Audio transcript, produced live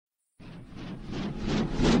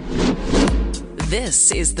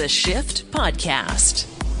This is the Shift Podcast.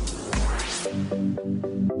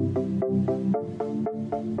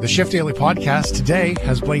 The Shift Daily Podcast today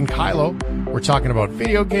has Blaine Kylo. We're talking about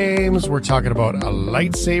video games. We're talking about a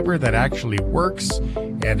lightsaber that actually works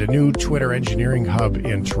and a new Twitter engineering hub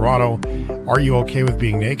in Toronto. Are you okay with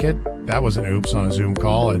being naked? That was an oops on a Zoom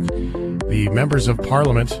call. And the members of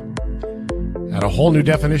Parliament had a whole new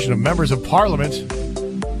definition of members of Parliament.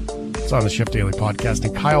 It's on the Shift Daily Podcast.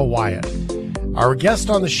 And Kyle Wyatt, our guest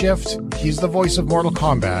on the Shift, he's the voice of Mortal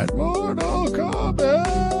Kombat. Mortal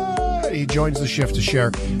Kombat! He joins the Shift to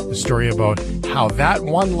share the story about how that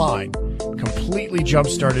one line completely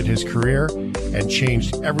jump-started his career and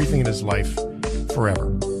changed everything in his life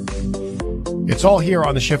forever. It's all here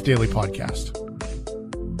on the Shift Daily Podcast.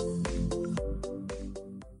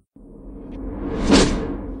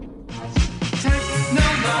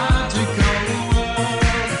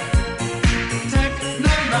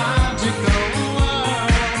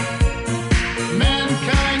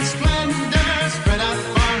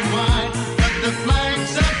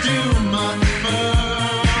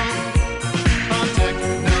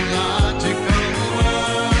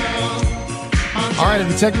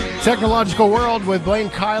 Technological world with Blaine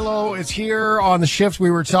Kylo is here on the Shift.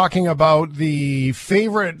 We were talking about the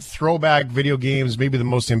favorite throwback video games, maybe the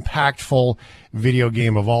most impactful video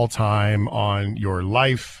game of all time on your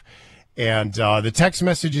life. And the text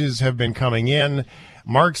messages have been coming in.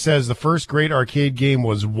 Mark says the first great arcade game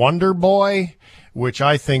was Wonder Boy, which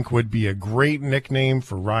I think would be a great nickname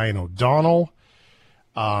for Ryan O'Donnell.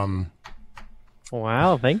 Wow,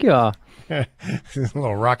 thank you.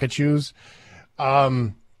 Little rocket shoes.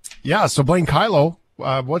 Yeah, so Blaine Kylo,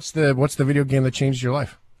 what's the video game that changed your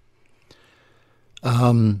life?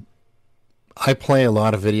 I play a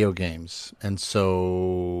lot of video games, and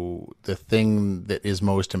so the thing that is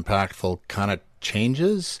most impactful kind of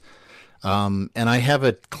changes. And I have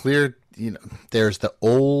a clear, there's the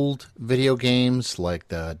old video games like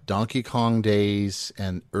the Donkey Kong days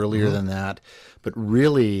and earlier than that, but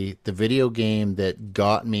really the video game that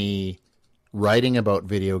got me writing about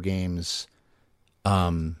video games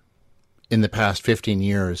in the past 15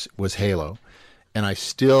 years was Halo. And I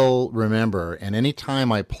still remember, and anytime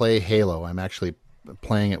I play Halo, I'm actually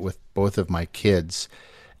playing it with both of my kids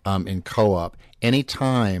in co-op.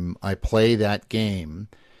 Anytime I play that game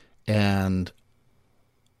and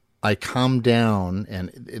I come down and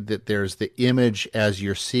there's the image as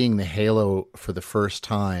you're seeing the Halo for the first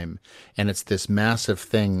time, and it's this massive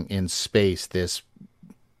thing in space, this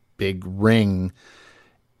big ring,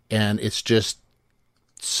 and it's just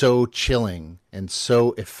so chilling and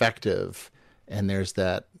so effective, and there's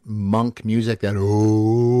that monk music, that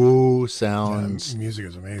sounds, music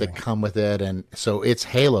is amazing, that come with it, and so it's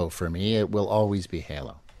Halo for me. It will always be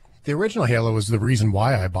Halo. The original Halo was the reason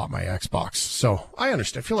why I bought my Xbox, so I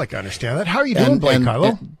understand. I feel like I understand that. How are you doing, Blake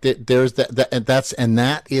Kylo? There's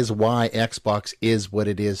that is why Xbox is what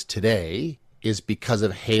it is today, is because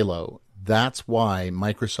of Halo. That's why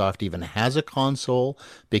Microsoft even has a console,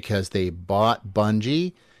 because they bought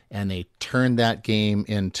Bungie and they turned that game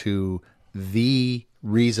into the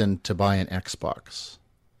reason to buy an Xbox.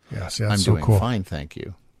 Yes, I'm so doing cool. Fine, thank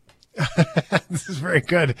you. This is very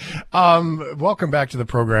good. Welcome back to the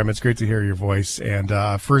program. It's great to hear your voice.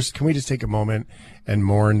 And first, can we just take a moment and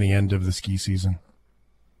mourn the end of the ski season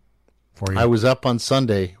for you? I was up on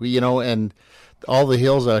Sunday, and all the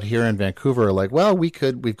hills out here in Vancouver are like, well, we've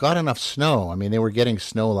got enough snow. I mean, they were getting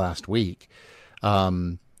snow last week,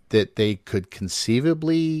 that they could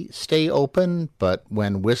conceivably stay open. But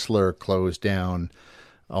when Whistler closed down,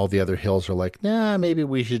 all the other hills are like, nah, maybe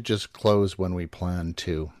we should just close when we plan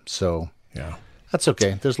to. So yeah, that's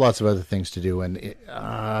okay. There's lots of other things to do. And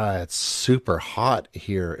it's super hot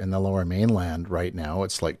here in the Lower Mainland right now.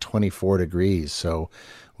 It's like 24 degrees. So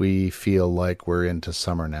we feel like we're into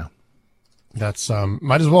summer now. That's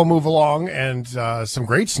might as well move along. And some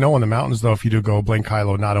great snow in the mountains, though, if you do go. Blaine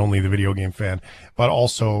Kylo, not only the video game fan, but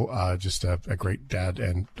also just a great dad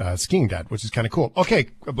and skiing dad, which is kind of cool. Okay,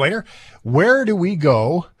 Blainer, where do we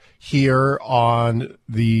go here on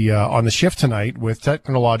the Shift tonight with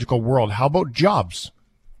Technological World? How about jobs?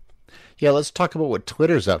 Yeah, let's talk about what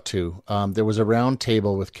Twitter's up to. There was a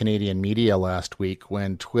roundtable with Canadian media last week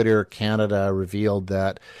when Twitter Canada revealed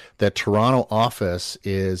that the Toronto office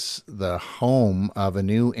is the home of a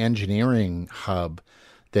new engineering hub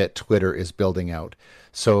that Twitter is building out.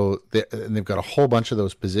 So they've got a whole bunch of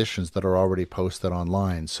those positions that are already posted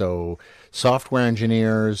online. So software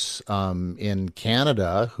engineers in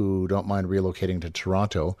Canada who don't mind relocating to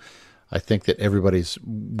Toronto I think that everybody's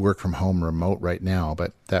work from home remote right now,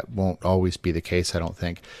 but that won't always be the case, I don't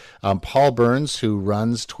think. Paul Burns, who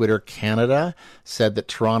runs Twitter Canada, said that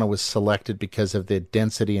Toronto was selected because of the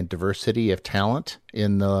density and diversity of talent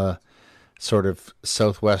in the sort of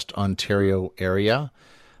Southwest Ontario area.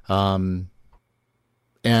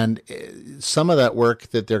 And some of that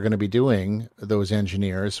work that they're going to be doing, those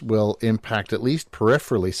engineers, will impact at least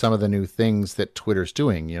peripherally some of the new things that Twitter's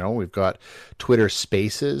doing. You know, we've got Twitter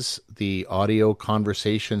Spaces, the audio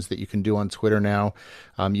conversations that you can do on Twitter now.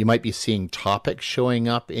 You might be seeing topics showing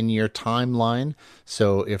up in your timeline.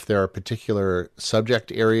 So if there are particular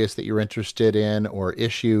subject areas that you're interested in or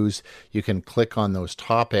issues, you can click on those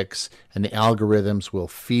topics and the algorithms will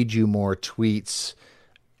feed you more tweets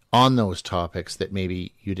on those topics that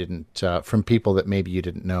maybe you didn't, from people that maybe you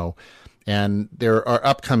didn't know. And there are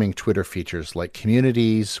upcoming Twitter features like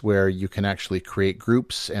communities where you can actually create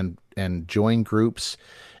groups and join groups,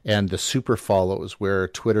 and the super follows where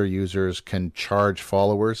Twitter users can charge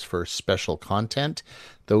followers for special content.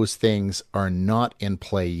 Those things are not in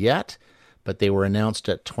play yet, but they were announced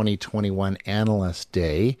at 2021 Analyst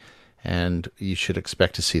Day, and you should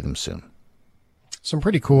expect to see them soon. Some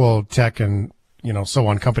pretty cool tech and so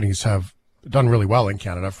on companies have done really well in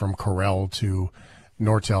Canada, from Corel to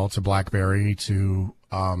Nortel to BlackBerry to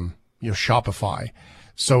Shopify.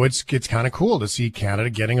 So it's kind of cool to see Canada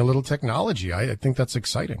getting a little technology. I think that's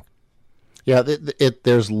exciting. Yeah,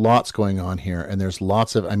 there's lots going on here, and there's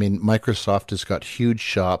lots of. I mean, Microsoft has got huge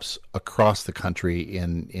shops across the country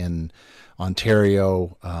in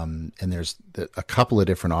Ontario, and there's a couple of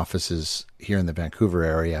different offices here in the Vancouver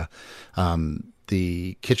area.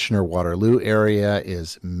 The Kitchener-Waterloo area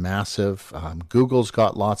is massive. Google's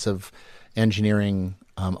got lots of engineering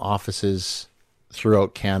offices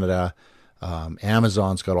throughout Canada.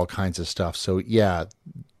 Amazon's got all kinds of stuff. So, yeah,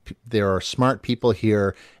 there are smart people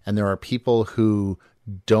here, and there are people who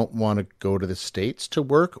don't want to go to the States to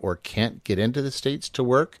work or can't get into the States to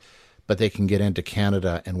work, but they can get into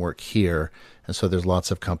Canada and work here. And so there's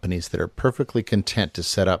lots of companies that are perfectly content to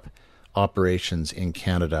set up operations in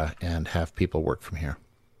Canada and have people work from here.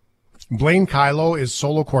 Blaine Kylo is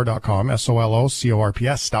solocore.com,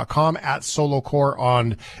 SOLOCORPS.com, at solocore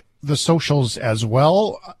on the socials as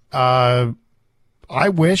well. I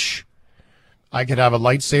wish I could have a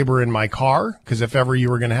lightsaber in my car, because if ever you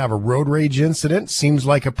were going to have a road rage incident, seems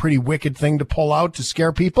like a pretty wicked thing to pull out to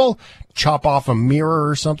scare people, chop off a mirror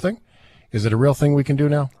or something. Is it a real thing we can do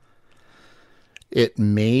now? It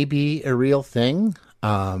may be a real thing.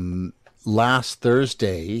 Last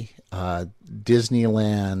Thursday,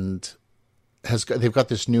 Disneyland they've got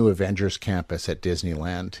this new Avengers campus at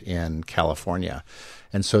Disneyland in California.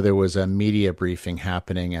 And so there was a media briefing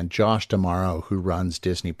happening, and Josh D'Amaro, who runs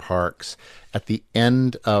Disney Parks, at the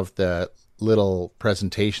end of the little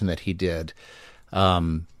presentation that he did,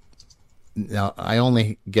 now I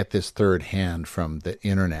only get this third hand from the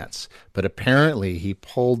internets, but apparently he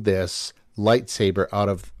pulled this lightsaber out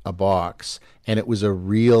of a box, and it was a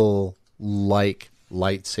real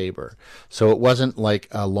lightsaber. So it wasn't like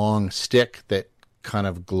a long stick that kind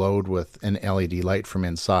of glowed with an LED light from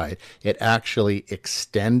inside. It actually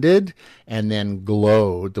extended and then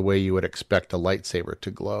glowed the way you would expect a lightsaber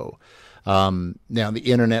to glow. Now the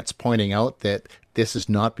internet's pointing out that this is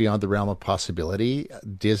not beyond the realm of possibility.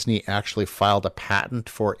 Disney actually filed a patent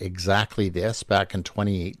for exactly this back in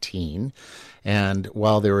 2018. And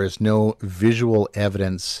while there is no visual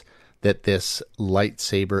evidence that this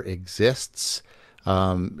lightsaber exists,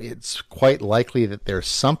 it's quite likely that there's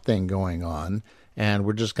something going on, and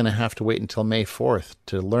we're just going to have to wait until May 4th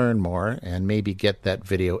to learn more and maybe get that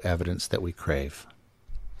video evidence that we crave.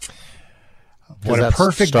 What a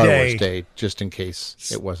perfect Star day. Wars Day, just in case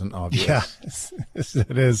it wasn't obvious. Yeah,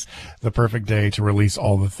 it is the perfect day to release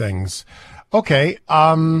all the things. Okay,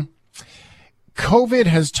 COVID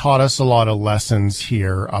has taught us a lot of lessons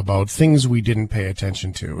here about things we didn't pay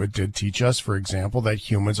attention to. It did teach us, for example, that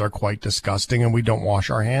humans are quite disgusting and we don't wash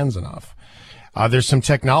our hands enough. There's some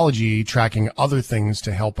technology tracking other things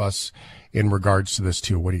to help us in regards to this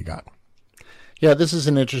too. What do you got? Yeah, this is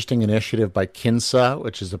an interesting initiative by Kinsa,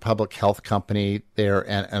 which is a public health company there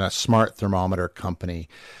and a smart thermometer company.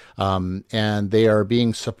 And they are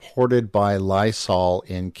being supported by Lysol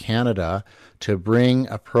in Canada to bring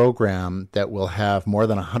a program that will have more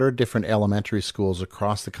than 100 different elementary schools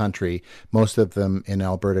across the country, most of them in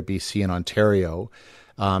Alberta, BC, and Ontario.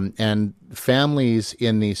 And families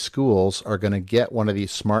in these schools are going to get one of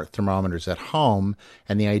these smart thermometers at home.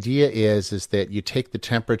 And the idea is that you take the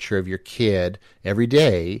temperature of your kid every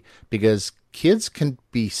day, because kids can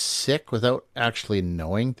be sick without actually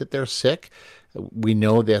knowing that they're sick. We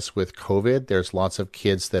know this with COVID. There's lots of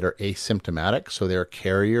kids that are asymptomatic, so they're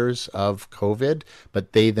carriers of COVID,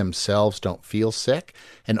 but they themselves don't feel sick.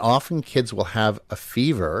 And often kids will have a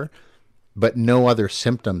fever, but no other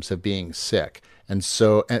symptoms of being sick. And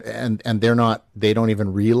so, and they don't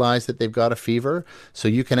even realize that they've got a fever. So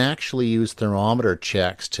you can actually use thermometer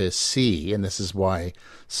checks to see, and this is why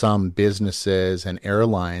some businesses and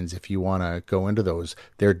airlines, if you want to go into those,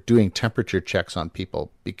 they're doing temperature checks on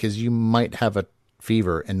people because you might have a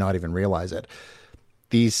fever and not even realize it.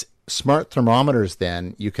 These smart thermometers,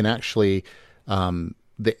 then, you can actually,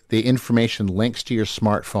 the information links to your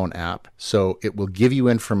smartphone app. So it will give you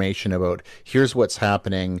information about here's what's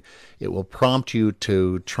happening. It will prompt you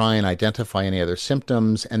to try and identify any other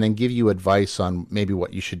symptoms and then give you advice on maybe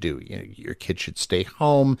what you should do. You know, your kid should stay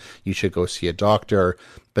home. You should go see a doctor.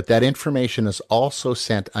 But that information is also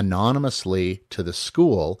sent anonymously to the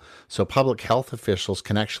school, so public health officials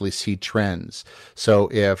can actually see trends. So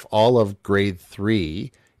if all of grade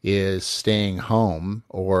 3 is staying home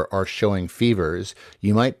or are showing fevers,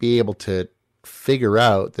 you might be able to figure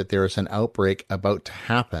out that there is an outbreak about to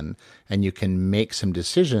happen, and you can make some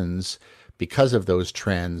decisions because of those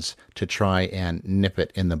trends to try and nip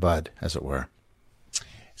it in the bud, as it were.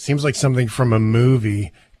 Seems like something from a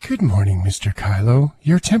movie. Good morning, Mr. Kylo.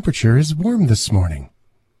 Your temperature is warm this morning.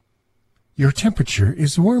 Your temperature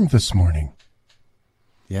is warm this morning.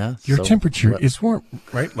 Yeah. Your temperature is warm,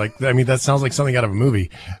 right? Like, I mean, that sounds like something out of a movie.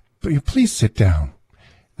 But you please sit down.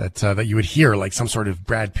 That you would hear like some sort of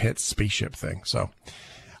Brad Pitt spaceship thing. So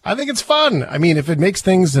I think it's fun. I mean, if it makes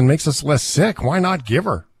things and makes us less sick, why not give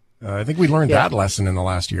her? I think we learned that lesson in the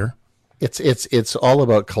last year. It's all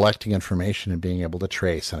about collecting information and being able to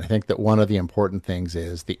trace. And I think that one of the important things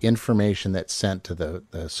is the information that's sent to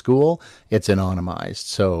the school, it's anonymized.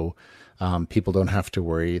 So people don't have to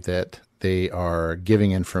worry that they are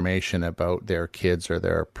giving information about their kids or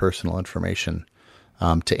their personal information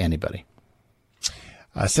to anybody.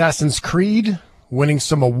 Assassin's Creed winning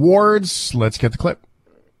some awards. Let's get the clip.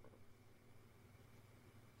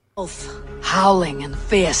 Wolf, howling and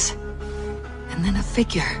fierce. And then a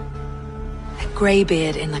figure. A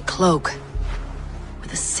greybeard in a cloak.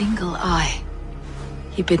 With a single eye.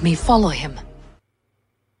 He bid me follow him.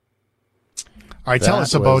 All right, tell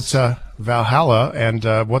us about Valhalla and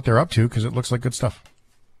what they're up to, because it looks like good stuff.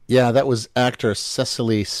 Yeah, that was actor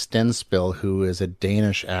Cecily Stenspill, who is a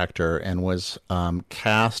Danish actor and was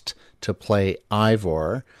cast to play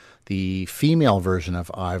Eivor, the female version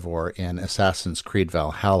of Eivor in Assassin's Creed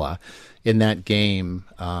Valhalla. In that game,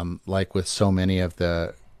 like with so many of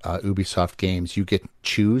the Ubisoft games, you get to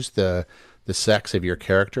choose the sex of your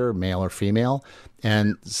character, male or female.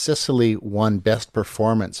 And Cecily won Best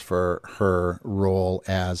Performance for her role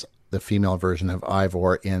as the female version of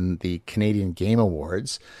Eivor in the Canadian Game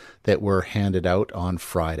Awards that were handed out on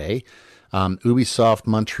Friday. Ubisoft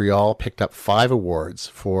Montreal picked up 5 awards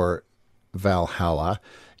for Valhalla,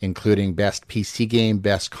 including Best PC Game,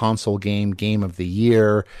 Best Console Game, Game of the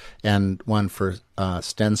Year, and one for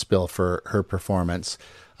Stenspill for her performance.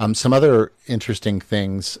 Some other interesting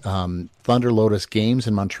things, Thunder Lotus Games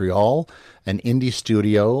in Montreal, an indie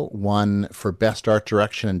studio, won for Best Art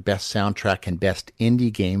Direction and Best Soundtrack and Best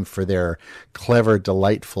Indie Game for their clever,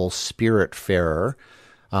 delightful Spiritfarer.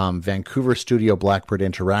 Vancouver studio Blackbird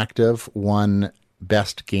Interactive won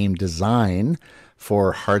Best Game Design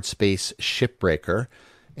for Hardspace Shipbreaker.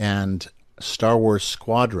 And Star Wars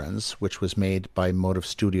Squadrons, which was made by Motive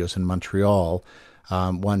Studios in Montreal,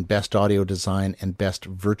 won Best Audio Design and Best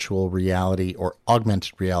Virtual Reality or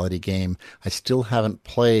Augmented Reality Game. I still haven't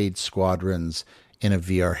played Squadrons in a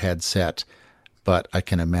VR headset, but I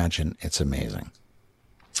can imagine it's amazing.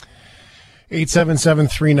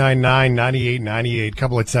 877-399-9898.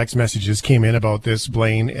 Couple of text messages came in about this,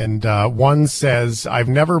 Blaine, and one says, I've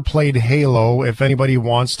never played Halo. If anybody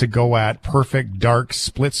wants to go at Perfect Dark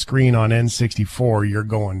split screen on N64, you're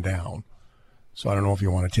going down. So I don't know if you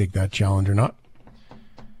want to take that challenge or not.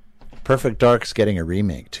 Perfect Dark's getting a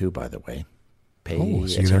remake too, by the way.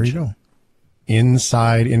 See, there you go.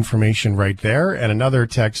 Inside information right there. And another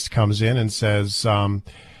text comes in and says,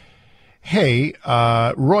 hey,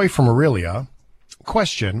 Roy from Aurelia,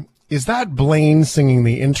 question, is that Blaine singing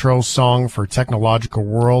the intro song for Technological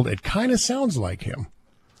World? It kind of sounds like him.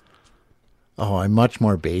 Oh, I'm much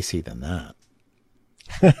more bassy than that.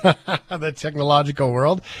 The Technological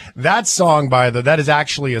World. That song that is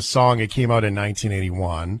actually a song. It came out in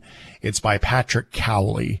 1981. It's by Patrick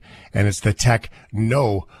Cowley, and it's the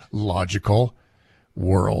Technological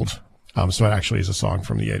World. So it actually is a song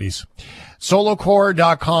from the 80s.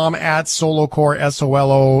 Solocore.com, at Solocore,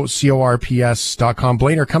 SOLOCORPS.com.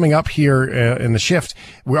 Blainer, coming up here in the shift,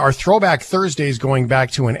 our Throwback Thursday is going back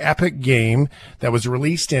to an epic game that was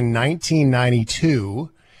released in 1992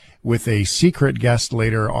 with a secret guest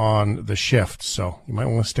later on the shift. So you might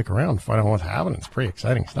want to stick around and find out what's happening. It's pretty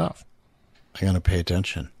exciting stuff. I'm going to pay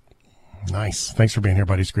attention. Nice. Thanks for being here,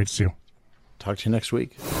 buddy. It's great to see you. Talk to you next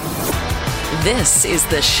week. This is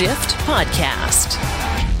the Shift Podcast.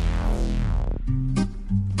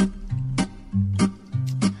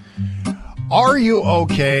 Are you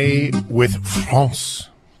okay with France?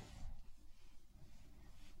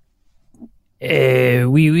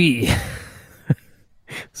 Oui, oui.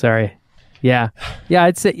 Sorry. Yeah,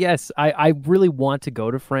 I'd say yes. I really want to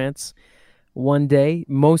go to France one day,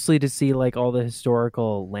 mostly to see like all the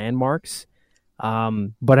historical landmarks.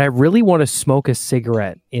 But I really want to smoke a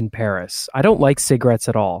cigarette in Paris. I don't like cigarettes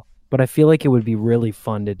at all, but I feel like it would be really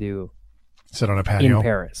fun to do. Sit on a patio in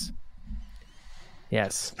Paris.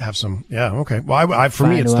 Yes. Have some. Yeah. Okay. Well, I for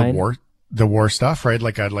me, it's the war stuff, right?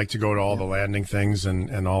 Like I'd like to go to all the landing things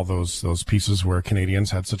and all those pieces where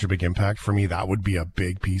Canadians had such a big impact. For me, that would be a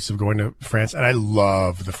big piece of going to France. And I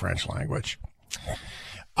love the French language.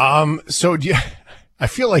 So I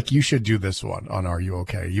feel like you should do this one on Are You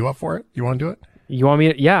Okay? You up for it? You want to do it? You want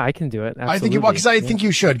me to? Yeah, I can do it. Absolutely. I think you because I think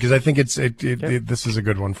you should, because I think this is a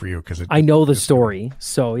good one for you, because I know the story.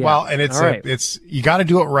 So yeah. Well, and it's you got to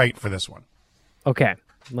do it right for this one. Okay.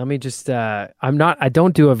 Let me just I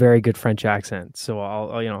don't do a very good French accent, so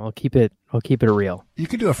I'll keep it real. You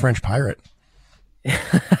could do a French pirate.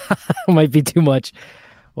 Might be too much.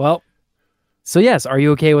 Well, so yes, are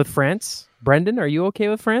you okay with France? Brendan, are you okay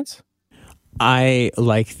with France? I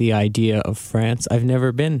like the idea of France. I've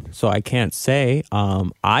never been, so I can't say.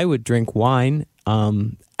 I would drink wine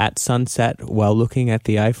at sunset while looking at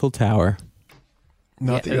the Eiffel Tower.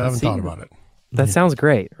 I haven't thought about it. That sounds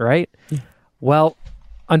great, right? Yeah. Well,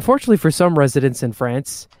 unfortunately for some residents in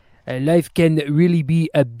France, life can really be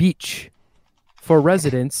a beach for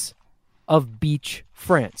residents of Beach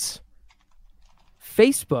France.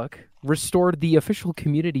 Facebook restored the official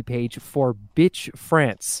community page for Beach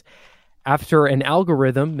France after an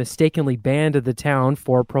algorithm mistakenly banned the town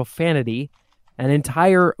for profanity an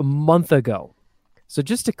entire month ago. So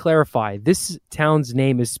just to clarify, this town's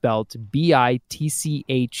name is spelled B-I-T-C-H-E.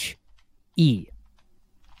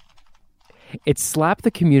 It slapped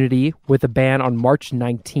the community with a ban on March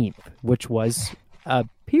 19th, which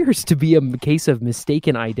appears to be a case of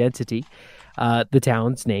mistaken identity. The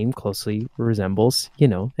town's name closely resembles,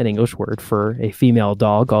 an English word for a female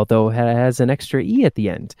dog, although it has an extra E at the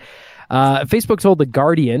end. Facebook told The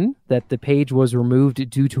Guardian that the page was removed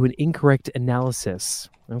due to an incorrect analysis.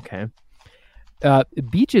 Okay.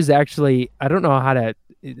 Beach is actually, I don't know how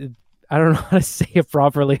to say it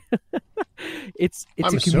properly. it's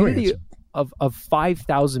a community of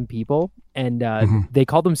 5,000 people, and they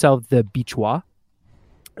call themselves the Beachois.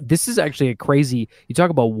 This is actually you talk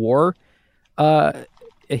about war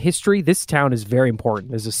history. This town is very important.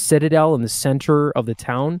 There's a citadel in the center of the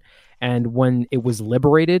town, and when it was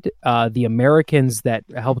liberated, the Americans that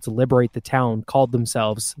helped liberate the town called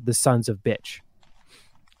themselves the Sons of Bitch.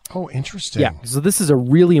 Oh, interesting. Yeah, so this is a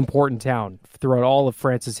really important town throughout all of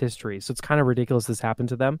France's history. So it's kind of ridiculous this happened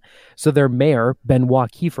to them. So their mayor,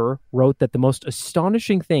 Benoit Kiefer, wrote that the most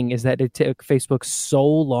astonishing thing is that it took Facebook so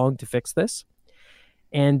long to fix this.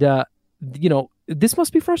 And, this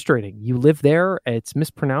must be frustrating. You live there, it's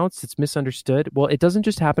mispronounced, it's misunderstood. Well, it doesn't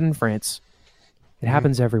just happen in France. It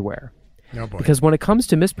happens everywhere. Oh, boy. Because when it comes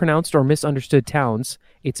to mispronounced or misunderstood towns,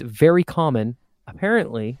 it's very common,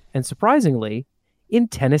 apparently, and surprisingly, in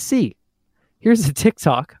Tennessee. Here's a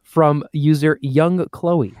TikTok from user Young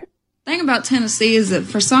Chloe. The thing about Tennessee is that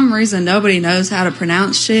for some reason nobody knows how to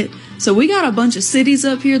pronounce shit. So we got a bunch of cities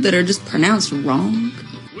up here that are just pronounced wrong.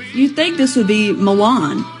 You'd think this would be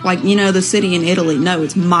Milan, like, the city in Italy. No,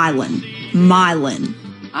 it's Milan. Milan.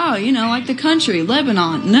 Oh, like the country,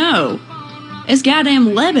 Lebanon. No, it's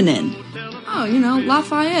goddamn Lebanon. Oh,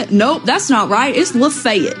 Lafayette. Nope, that's not right. It's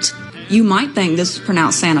Lafayette. You might think this is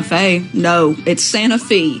pronounced Santa Fe. No, it's Santa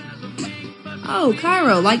Fe. Oh,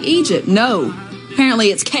 Cairo, like Egypt. No, apparently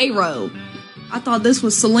it's Cairo. I thought this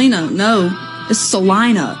was Selena. No, it's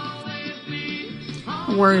Salina.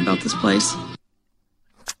 I worry about this place.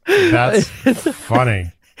 That's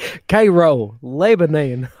funny. Cairo,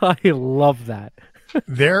 Lebanon. I love that.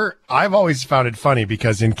 I've always found it funny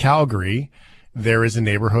because in Calgary, there is a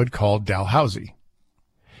neighborhood called Dalhousie.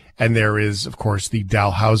 And there is, of course, the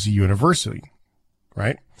Dalhousie University,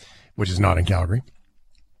 right? Which is not in Calgary.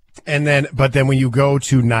 But then when you go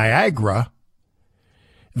to Niagara,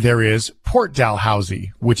 there is Port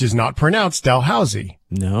Dalhousie, which is not pronounced Dalhousie.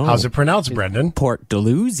 No. How's it pronounced, Brendan? Port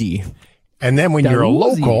Dalhousie. And then when you're a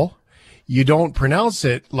Dalhousie. local, you don't pronounce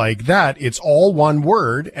it like that. It's all one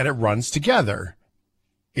word and it runs together.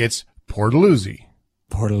 It's Port Dalhousie.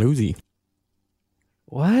 Port Dalhousie.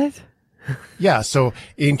 What? Yeah. So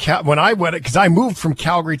when I went, because I moved from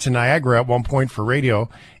Calgary to Niagara at one point for radio,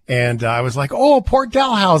 and I was like, "Oh, Port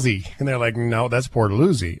Dalhousie," and they're like, "No, that's Port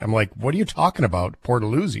Dalhousie." I'm like, "What are you talking about, Port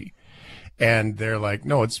Dalhousie?" And they're like,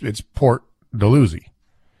 "No, it's Port Dalhousie."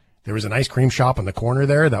 There was an ice cream shop on the corner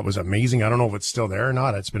there that was amazing. I don't know if it's still there or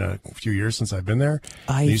not. It's been a few years since I've been there.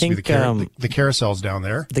 I There used think to be the carousel's down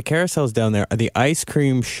there. the carousel's down there. The ice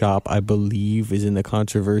cream shop, I believe, is in the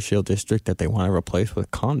controversial district that they want to replace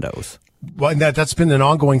with condos. Well, and that's been an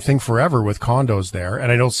ongoing thing forever with condos there.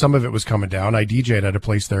 And I know some of it was coming down. I DJ'd at a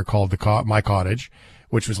place there called My Cottage,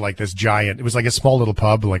 which was like this giant, it was like a small little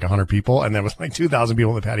pub, like 100 people. And there was like 2,000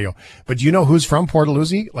 people in the patio. But do you know who's from Port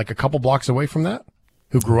Dalhousie? Like a couple blocks away from that?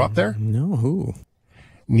 Who grew up there? No, who?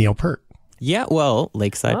 Neil Peart. Yeah, well,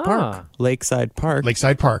 Lakeside Park. Lakeside Park.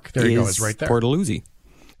 Lakeside Park. There you go. is It's right there. Port Dalhousie.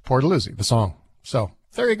 Port Dalhousie, the song. So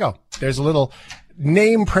there you go. There's a little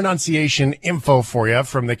name pronunciation info for you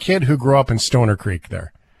from the kid who grew up in Stoner Creek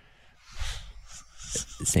there.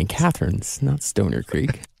 St. Catharines, not Stoner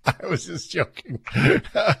Creek. I was just joking.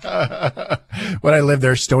 When I lived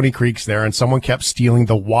there, Stony Creek's there, and someone kept stealing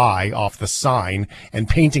the Y off the sign and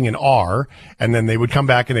painting an R, and then they would come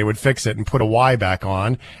back and they would fix it and put a Y back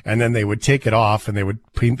on, and then they would take it off and they would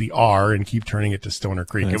paint the R and keep turning it to Stoner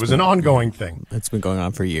Creek. It was an ongoing thing. It's been going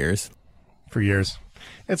on for years. For years.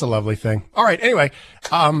 It's a lovely thing. All right. Anyway,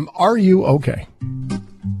 are you okay?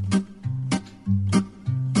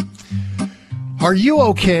 Are you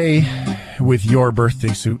okay with your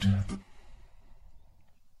birthday suit?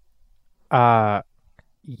 Yeah,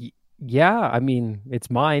 I mean, it's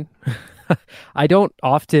mine. I don't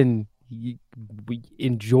often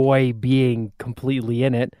enjoy being completely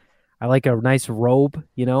in it. I like a nice robe,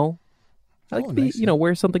 you know. I like to be, nice.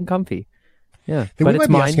 wear something comfy. Yeah, Then but we it's might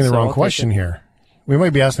be mine, asking the so wrong I'll take question it. here. We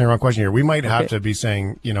might be asking the wrong question here. We might have Okay. to be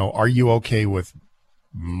saying, are you okay with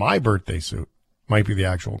my birthday suit? Might be the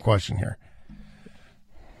actual question here.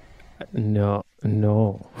 No.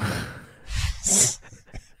 No,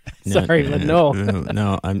 Sorry, but no.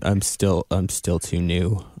 No, I'm still too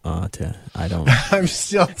new to. I don't. I'm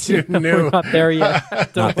still too We're new. not there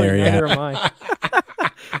yet. Not there yet. Neither am I.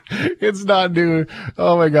 It's not new.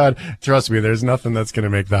 Oh my God. Trust me, there's nothing that's going to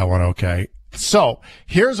make that one okay. So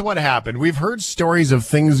here's what happened. We've heard stories of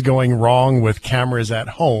things going wrong with cameras at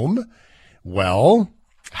home. Well,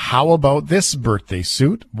 how about this birthday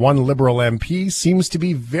suit? One Liberal MP seems to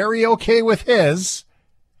be very okay with his.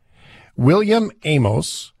 William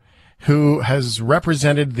Amos, who has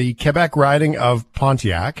represented the Quebec riding of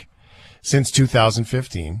Pontiac since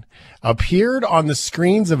 2015, appeared on the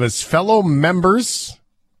screens of his fellow members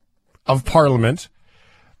of Parliament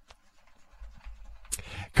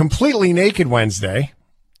completely naked Wednesday.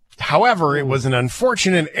 However, it was an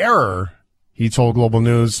unfortunate error, he told Global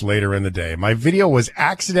News later in the day. My video was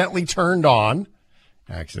accidentally turned on,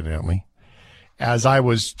 as I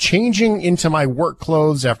was changing into my work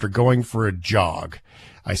clothes after going for a jog.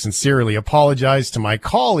 I sincerely apologize to my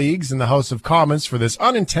colleagues in the House of Commons for this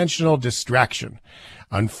unintentional distraction.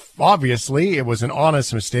 Obviously, it was an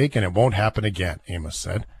honest mistake and it won't happen again, Amos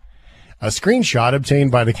said. A screenshot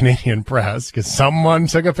obtained by the Canadian Press, because someone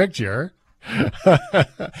took a picture.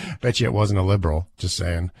 Bet you it wasn't a Liberal, just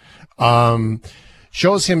saying.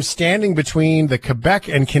 Shows him standing between the Quebec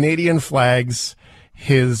and Canadian flags.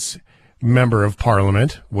 His member of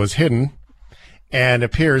Parliament was hidden and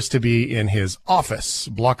appears to be in his office.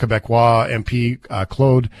 Bloc Québécois MP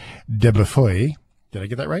Claude Debellefeuille. Did I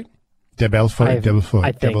get that right? Debellefeuille.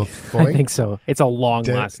 I think so. It's a long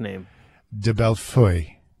last name.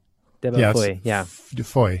 Debellefeuille. Debellefeuille, yeah.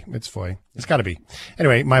 Foy. It's Foy. It's got to be.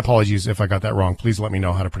 Anyway, my apologies if I got that wrong. Please let me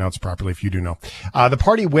know how to pronounce it properly if you do know. The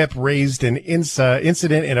party whip raised an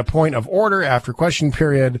incident in a point of order after question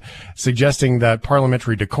period, suggesting that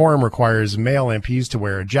parliamentary decorum requires male MPs to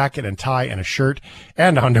wear a jacket and tie and a shirt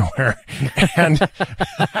and underwear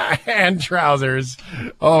and trousers.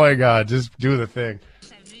 Oh my God, just do the thing.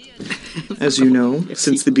 As you know,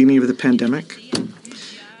 since the beginning of the pandemic,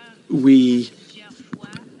 we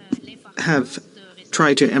have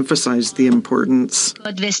tried to emphasize the importance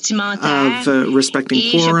of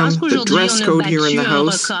respecting quorum, the dress code here in the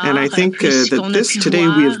House, and I think that today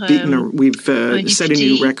we've set a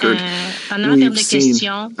new record. We've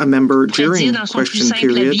seen a member during question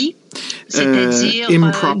period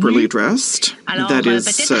improperly dressed, that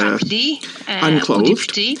is,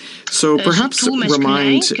 unclothed. So perhaps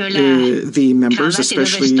remind the members,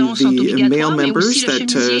 especially the male members,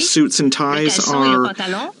 that suits and ties are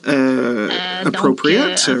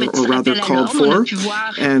appropriate, or rather called for.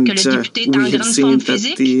 And we had seen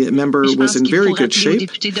that the member was in very good shape,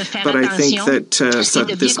 but I think that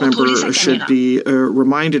this member should be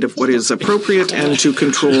reminded of what is appropriate and to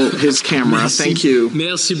control his camera. Thank you. Thank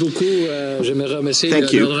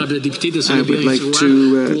you. I would like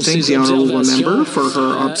to thank the honourable member for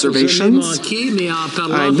her observations.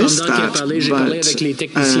 I missed that, but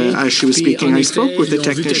as she was speaking, I spoke with the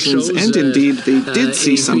technicians, and indeed they did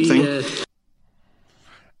see something.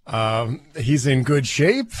 He's in good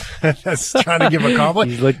shape. That's trying to give a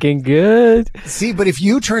compliment. He's looking good. See, but if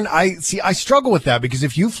you turn, I struggle with that, because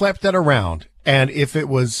if you flip that around, and if it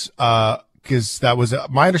was, because that was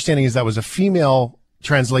my understanding is that was a female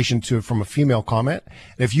translation from a female comment.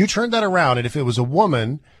 And if you turned that around, and if it was a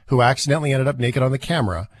woman who accidentally ended up naked on the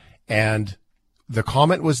camera, and the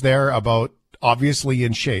comment was there about obviously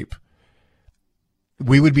in shape,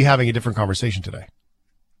 we would be having a different conversation today.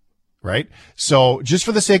 Right? So just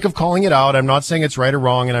for the sake of calling it out, I'm not saying it's right or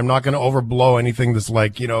wrong, and I'm not going to overblow anything that's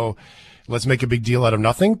like, let's make a big deal out of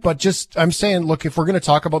nothing. But just, I'm saying, look, if we're going to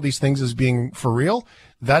talk about these things as being for real,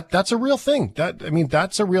 that's a real thing.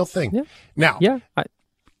 That's a real thing. Yeah. Now,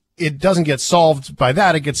 it doesn't get solved by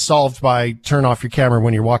that. It gets solved by turn off your camera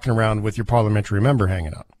when you're walking around with your parliamentary member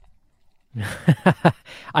hanging out.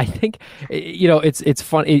 I think, it's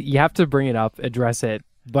fun. You have to bring it up, address it,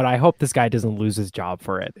 but I hope this guy doesn't lose his job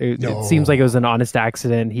for it. It seems like it was an honest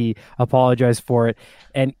accident. He apologized for it,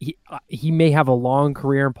 and he may have a long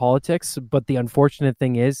career in politics, but the unfortunate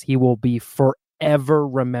thing is he will be forever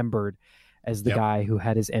remembered as the guy who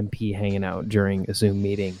had his MP hanging out during a Zoom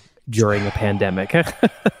meeting during a pandemic.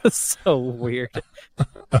 So weird.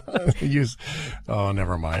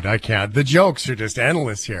 Never mind. I can't. The jokes are just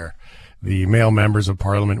endless here. The male members of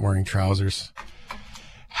parliament wearing trousers.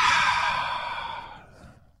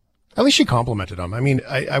 At least she complimented him. I mean,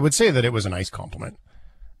 I would say that it was a nice compliment,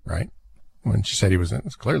 right? When she said he was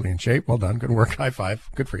clearly in shape. Well done. Good work. High five.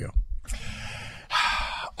 Good for you.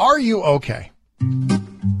 Are you okay?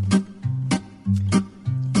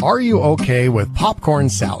 Are you okay with popcorn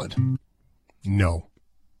salad? No.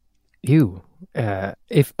 Ew.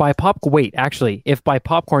 If by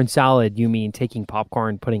popcorn salad you mean taking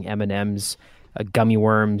popcorn, putting M&Ms, gummy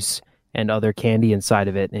worms, and other candy inside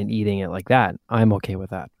of it and eating it like that, I'm okay with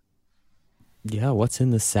that. Yeah, what's in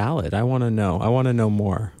the salad? I want to know. I want to know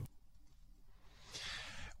more.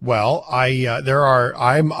 Well, I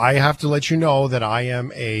have to let you know that I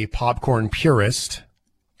am a popcorn purist.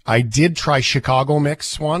 I did try Chicago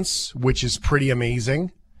mix once, which is pretty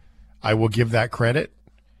amazing. I will give that credit.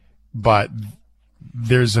 But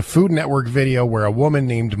there's a Food Network video where a woman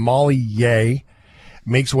named Molly Ye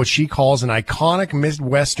makes what she calls an iconic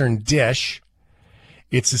Midwestern dish.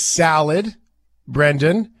 It's a salad,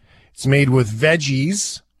 Brendan. It's made with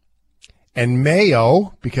veggies and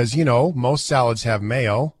mayo, because, most salads have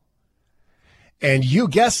mayo. And you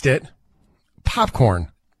guessed it, popcorn.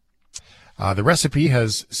 The recipe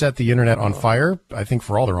has set the internet on fire, I think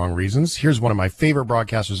for all the wrong reasons. Here's one of my favorite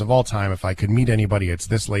broadcasters of all time. If I could meet anybody, it's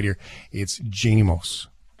this lady. It's Janie Mose.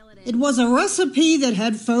 It was a recipe that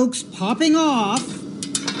had folks popping off,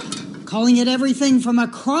 calling it everything from a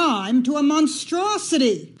crime to a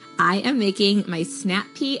monstrosity. I am making my snap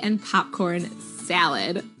pea and popcorn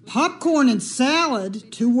salad. Popcorn and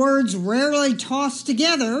salad, two words rarely tossed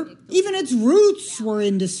together. Even its roots were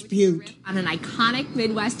in dispute. On an iconic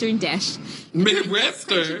Midwestern dish.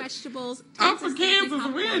 Midwestern? Vegetables. I'm from Kansas.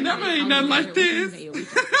 We ain't never ate nothing like this.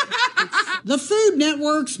 The Food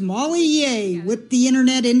Network's Molly Ye whipped the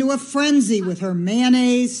internet into a frenzy with her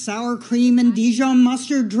mayonnaise, sour cream, and Dijon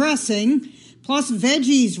mustard dressing, plus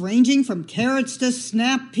veggies ranging from carrots to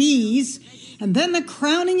snap peas, and then the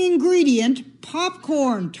crowning ingredient,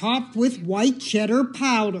 popcorn topped with white cheddar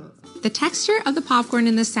powder. The texture of the popcorn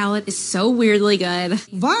in this salad is so weirdly good.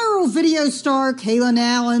 Viral video star Kalen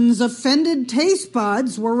Allen's offended taste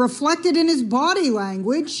buds were reflected in his body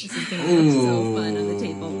language.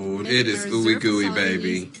 Ooh, it is ooey gooey,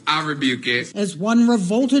 baby. I rebuke it. As one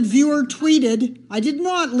revolted viewer tweeted, I did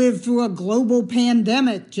not live through a global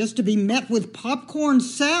pandemic just to be met with popcorn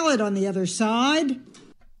salad on the other side.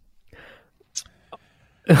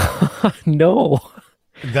 No.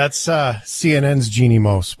 That's CNN's Jeannie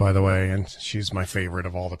Mose, by the way, and she's my favorite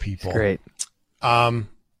of all the people. Great.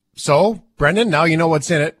 So, Brendan, now you know what's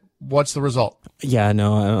in it. What's the result? Yeah,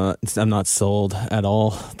 no, I'm not sold at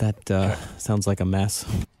all. That sounds like a mess.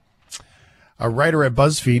 A writer at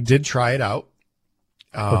BuzzFeed did try it out.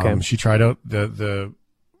 Okay. She tried out the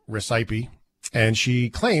recipe, and she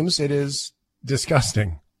claims it is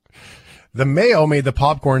disgusting. The mayo made the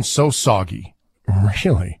popcorn so soggy.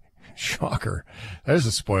 Really? Shocker. There's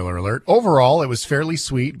a spoiler alert. Overall, it was fairly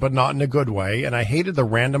sweet, but not in a good way, and I hated the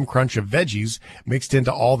random crunch of veggies mixed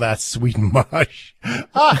into all that sweet mush.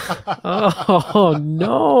 Oh,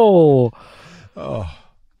 no. Oh.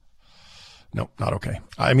 No, not okay.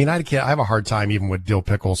 I mean, I have a hard time even with dill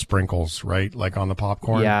pickle sprinkles, right? Like on the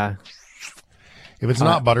popcorn. Yeah. If it's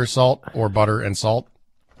not butter salt or butter and salt,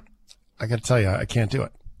 I got to tell you, I can't do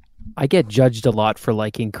it. I get judged a lot for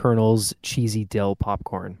liking Colonel's cheesy dill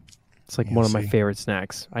popcorn. It's like one of my favorite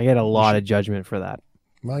snacks. I get a lot of judgment for that.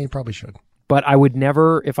 Well, you probably should. But I would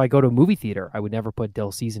never, if I go to a movie theater, I would never put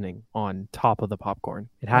dill seasoning on top of the popcorn.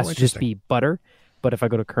 It has to just be butter. But if I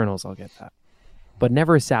go to Colonel's, I'll get that. But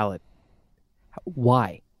never a salad.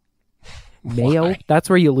 Why? Mayo? Why? That's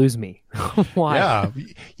where you lose me. Why? Yeah.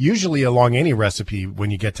 Usually along any recipe,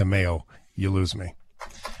 when you get to mayo, you lose me.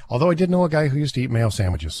 Although I did know a guy who used to eat mayo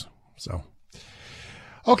sandwiches. So,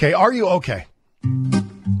 okay. Are you okay?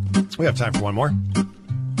 We have time for one more.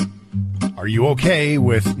 Are you okay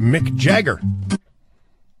with Mick Jagger?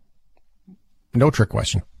 No trick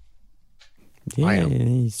question. Yeah,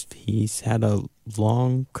 he's had a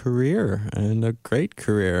long career and a great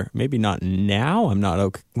career. Maybe not now. I'm not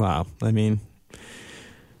okay. Wow. I mean,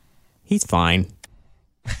 he's fine.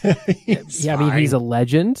 I mean, he's a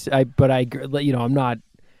legend. I'm not.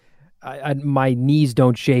 My knees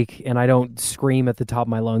don't shake, and I don't scream at the top of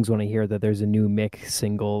my lungs when I hear that there's a new Mick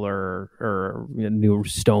single or a new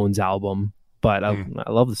Stones album. But I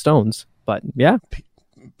love the Stones. But yeah.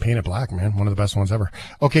 Paint It Black, man. One of the best ones ever.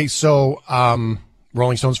 Okay, so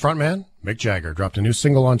Rolling Stones frontman Mick Jagger dropped a new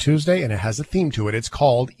single on Tuesday, and it has a theme to it. It's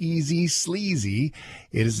called Easy Sleazy.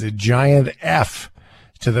 It is a giant F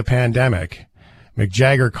to the pandemic. Mick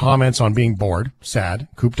Jagger comments on being bored, sad,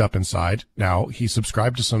 cooped up inside. Now, he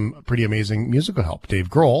subscribed to some pretty amazing musical help. Dave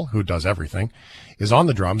Grohl, who does everything, is on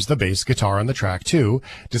the drums, the bass, guitar on the track too.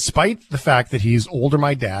 Despite the fact that he's older than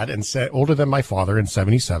my dad and older than my father in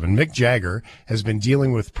 77, Mick Jagger has been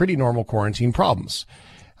dealing with pretty normal quarantine problems.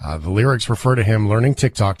 The lyrics refer to him learning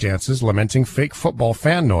TikTok dances, lamenting fake football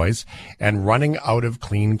fan noise, and running out of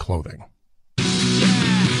clean clothing.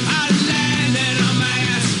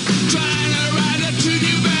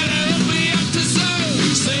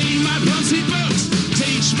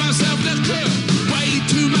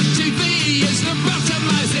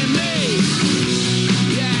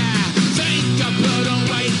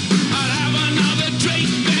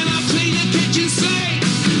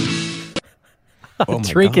 Oh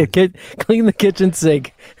my Drink God. it, clean the kitchen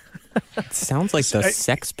sink. Sounds like the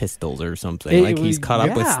Sex Pistols or something. Like he's caught up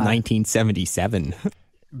with 1977.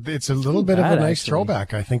 It's a little bit of a nice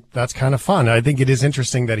throwback. I think that's kind of fun. I think it is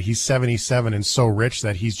interesting that he's 77 and so rich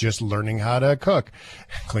that he's just learning how to cook,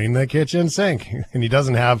 clean the kitchen sink, and he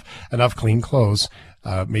doesn't have enough clean clothes,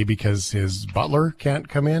 maybe because his butler can't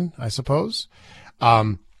come in, I suppose.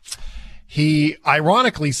 He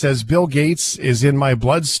ironically says Bill Gates is in my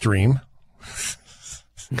bloodstream.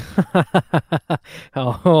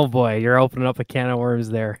 Oh boy, you're opening up a can of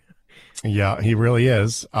worms there. Yeah, he really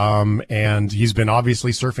is. And he's been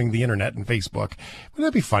obviously surfing the internet and Facebook. Wouldn't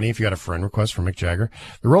that be funny if you got a friend request from Mick Jagger?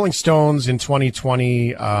 The Rolling Stones in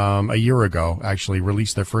 2020, a year ago, actually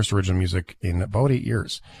released their first original music in about 8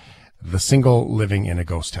 years. The single Living in a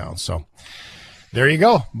Ghost Town. So there you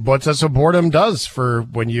go. But that's what boredom does for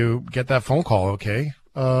when you get that phone call. Okay.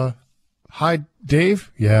 Hi,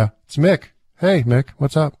 Dave. Yeah, it's Mick. Hey, Mick,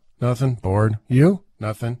 what's up? Nothing. Bored. You?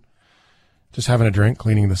 Nothing. Just having a drink,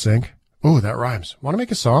 cleaning the sink. Ooh, that rhymes. Want to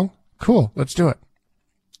make a song? Cool. Let's do it.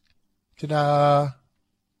 Ta-da.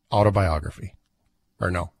 Autobiography.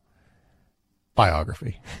 Or no.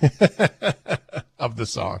 Biography of the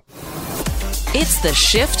song. It's the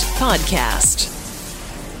Shift Podcast.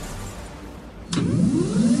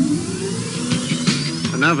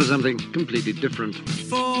 And now for something completely different.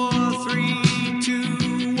 4, 3,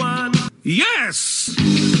 2, 1. Yes!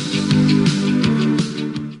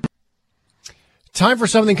 Time for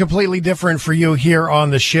something completely different for you here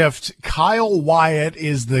on The Shift. Kyle Wyatt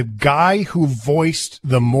is the guy who voiced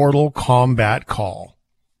the Mortal Kombat call.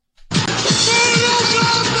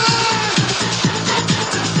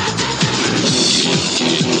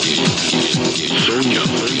 Sonya,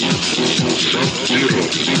 Sub-Zero,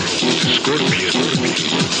 Scorpion,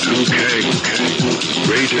 Liu Kang,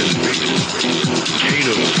 Raiden,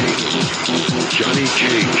 Kano, Johnny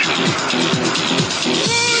Cage.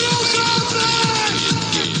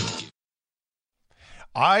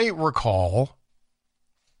 I recall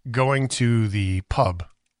going to the pub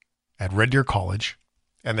at Red Deer College,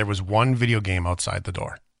 and there was one video game outside the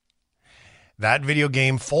door. That video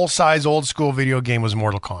game, full-size old school video game, was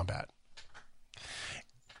Mortal Kombat.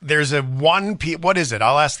 There's what is it?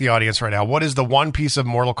 I'll ask the audience right now. What is the one piece of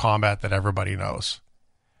Mortal Kombat that everybody knows?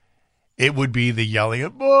 It would be the yelling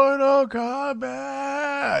of Mortal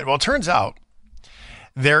Kombat. Well, it turns out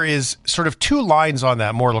there is sort of two lines on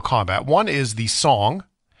that Mortal Kombat. One is the song,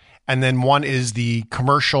 and then one is the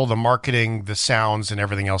commercial, the marketing, the sounds, and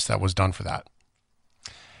everything else that was done for that.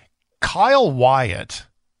 Kyle Wyatt,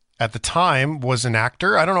 at the time, was an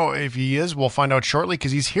actor. I don't know if he is. We'll find out shortly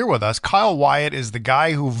because he's here with us. Kyle Wyatt is the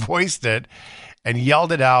guy who voiced it and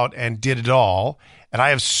yelled it out and did it all. And I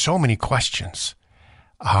have so many questions.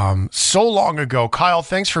 So long ago. Kyle,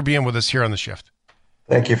 thanks for being with us here on The Shift.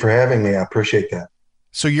 Thank you for having me. I appreciate that.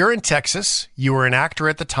 So you're in Texas. You were an actor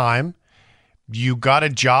at the time. You got a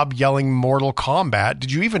job yelling Mortal Kombat.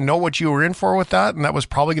 Did you even know what you were in for with that? And that was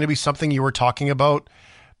probably going to be something you were talking about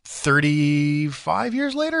 35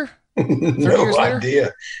 years later? 30 years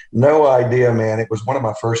later? No idea, man. It was one of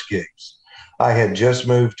my first gigs. I had just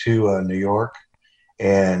moved to New York,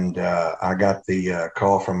 and I got the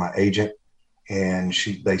call from my agent, and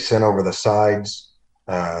they sent over the sides,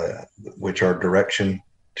 which are direction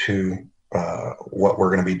to what we're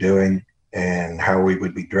going to be doing and how we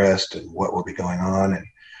would be dressed and what would be going on. And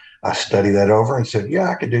I studied that over and said, yeah,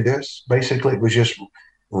 I could do this. Basically, it was just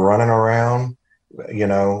running around,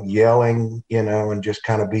 yelling, and just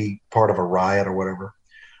kind of be part of a riot or whatever.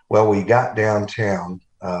 Well, we got downtown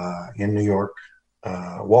in New York,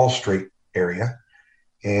 Wall Street area,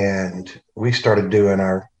 and we started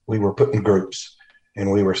we were put in groups,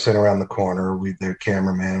 and we were sitting around the corner. The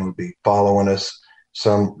cameraman would be following us.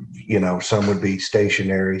 Some would be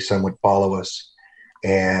stationary, some would follow us.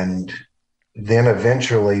 And then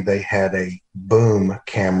eventually they had a boom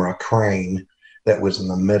camera crane that was in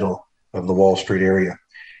the middle of the Wall Street area.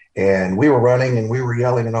 And we were running and we were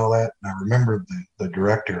yelling and all that. And I remember the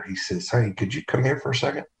director, he says, hey, could you come here for a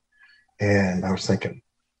second? And I was thinking,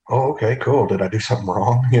 oh, okay, cool. Did I do something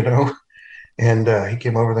wrong? And he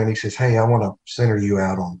came over there and he says, hey, I want to center you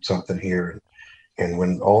out on something here. And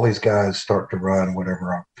when all these guys start to run,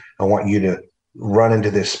 whatever, I want you to run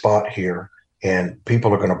into this spot here and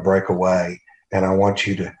people are going to break away. And I want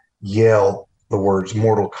you to yell the words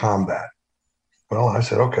Mortal Kombat. Well, I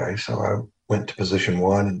said, okay. So I went to position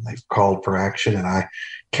one and they called for action. And I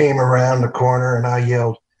came around the corner and I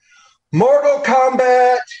yelled, Mortal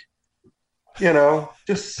Kombat,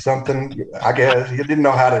 just something, I guess. You didn't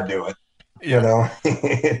know how to do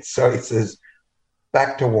it, So he says,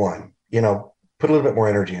 back to one, put a little bit more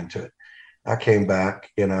energy into it. I came back,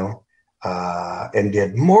 and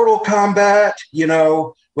did Mortal Kombat,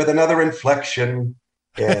 with another inflection.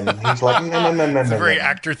 And he's like, no. It's a very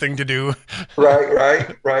actor thing to do. Right.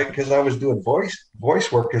 Because I was doing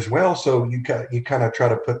voice work as well. So you kind of try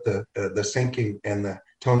to put the syncing and the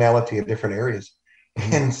tonality in different areas.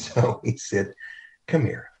 And so he said, come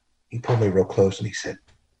here. He pulled me real close and he said,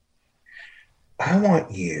 I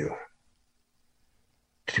want you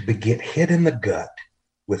to get hit in the gut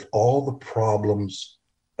with all the problems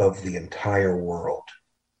of the entire world.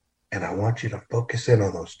 And I want you to focus in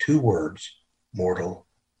on those two words, Mortal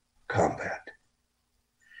Kombat.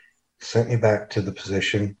 Sent me back to the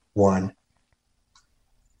position one,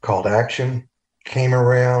 called action, came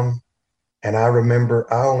around, and I remember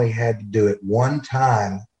I only had to do it one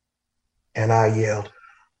time, and I yelled,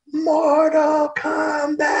 Mortal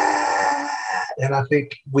Kombat! And I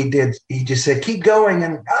think we did. He just said, keep going.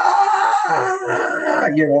 And,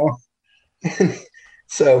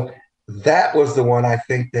 so that was the one I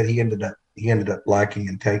think that he ended up liking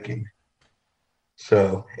and taking.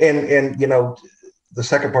 So, and the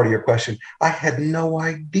second part of your question, I had no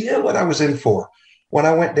idea what I was in for. When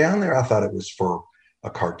I went down there, I thought it was for a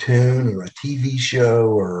cartoon or a TV show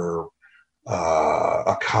or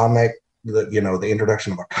a comic, the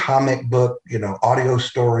introduction of a comic book, audio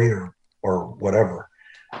story or whatever.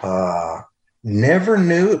 Never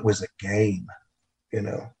knew it was a game,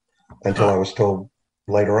 until I was told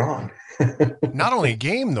later on. Not only a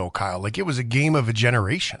game though, Kyle, like it was a game of a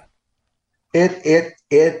generation. It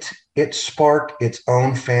sparked its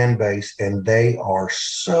own fan base, and they are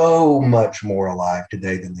so much more alive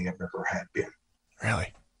today than they ever had been.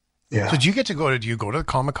 Really? Yeah. So do you go to the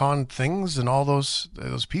Comic-Con things and all those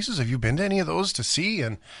pieces? Have you been to any of those to see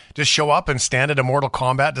and just show up and stand at a Mortal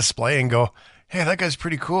Kombat display and go, hey, that guy's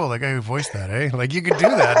pretty cool. That guy who voiced that, eh? Like you could do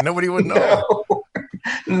that. Nobody would know.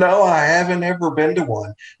 No, I haven't ever been to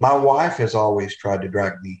one. My wife has always tried to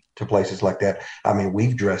drag me to places like that. I mean,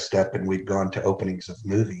 we've dressed up and we've gone to openings of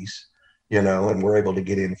movies, and we're able to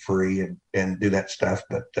get in free and do that stuff.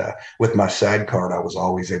 But with my SAG card, I was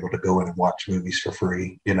always able to go in and watch movies for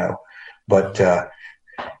free, But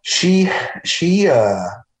she she's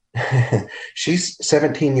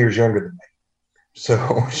 17 years younger than me.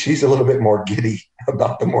 So she's a little bit more giddy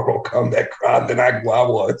about the Mortal Kombat crowd than I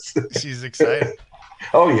was. She's excited.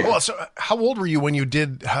 Oh, yeah. Well, so how old were you when you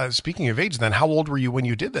did, speaking of age then, how old were you when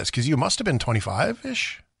you did this? Because you must have been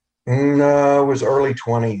 25-ish. No, it was early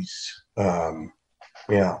 20s.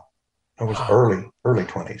 Yeah, it was early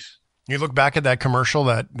 20s. You look back at that commercial,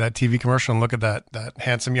 that TV commercial, and look at that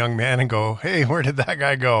handsome young man and go, hey, where did that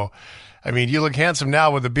guy go? I mean, you look handsome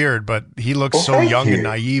now with a beard, but he looks so young and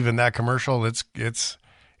naive in that commercial. It's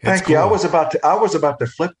Thank cool. you. I was about to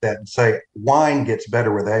flip that and say wine gets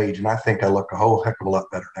better with age, and I think I look a whole heck of a lot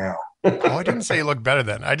better now. Oh, I didn't say you looked better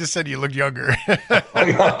then. I just said you looked younger.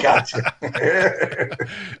 Gotcha.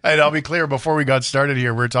 And I'll be clear, before we got started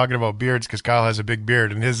here, we're talking about beards because Kyle has a big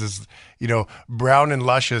beard, and his is, brown and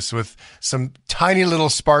luscious with some tiny little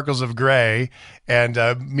sparkles of gray, and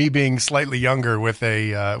me being slightly younger with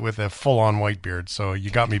a full-on white beard. So you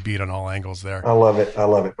got me beat on all angles there. I love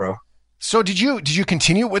it, bro. So did you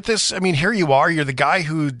continue with this? I mean, here you are. You're the guy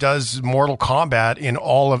who does Mortal Kombat in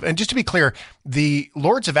all of, and just to be clear, the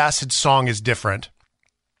Lords of Acid song is different.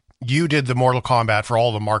 You did the Mortal Kombat for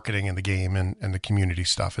all the marketing in the game and the community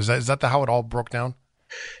stuff. Is that how it all broke down?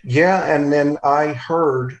 Yeah, and then I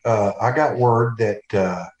heard, I got word that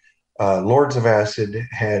Lords of Acid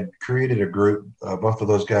had created a group. Both of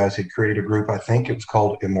those guys had created a group. I think it was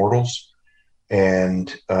called Immortals,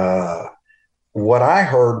 and what I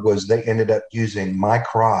heard was they ended up using My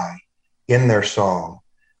Cry in their song,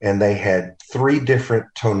 and they had 3 different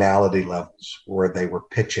tonality levels where they were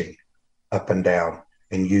pitching up and down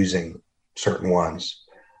and using certain ones.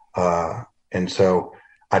 And so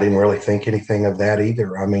I didn't really think anything of that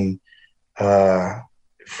either. I mean,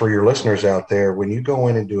 for your listeners out there, when you go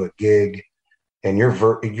in and do a gig and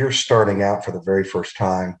you're starting out for the very first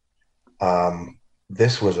time,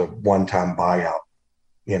 this was a one-time buyout.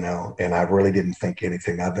 And I really didn't think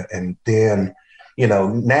anything of it. And then,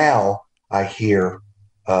 now I hear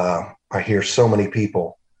so many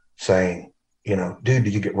people saying, dude,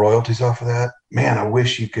 did you get royalties off of that? Man, I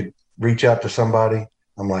wish you could reach out to somebody.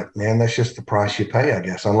 I'm like, man, that's just the price you pay, I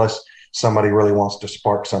guess, unless somebody really wants to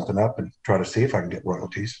spark something up and try to see if I can get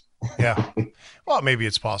royalties. Yeah. Well, maybe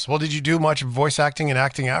it's possible. Did you do much voice acting and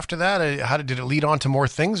acting after that? Did it lead on to more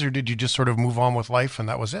things, or did you just sort of move on with life and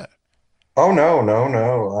that was it? Oh, no.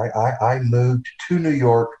 I moved to New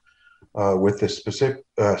York with the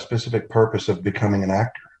specific purpose of becoming an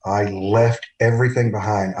actor. I left everything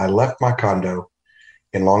behind. I left my condo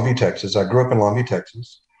in Longview, Texas. I grew up in Longview,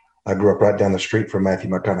 Texas. I grew up right down the street from Matthew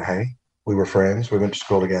McConaughey. We were friends. We went to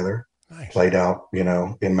school together. Nice. Played out, in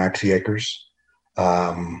Maxi Acres.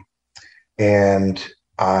 And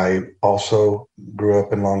I also grew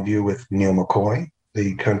up in Longview with Neil McCoy,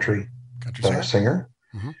 the country singer.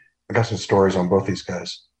 Mm-hmm. I got some stories on both these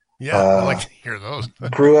guys. Yeah, I'd like to hear those.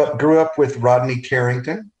 grew up with Rodney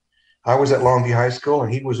Carrington. I was at Longview High School,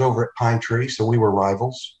 and he was over at Pine Tree, so we were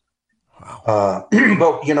rivals. Wow.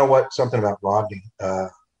 But you know what? Something about Rodney.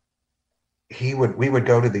 We would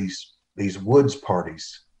go to these woods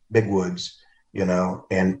parties, big woods,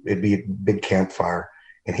 and it'd be a big campfire,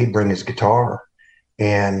 and he'd bring his guitar,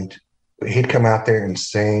 and he'd come out there and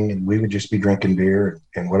sing, and we would just be drinking beer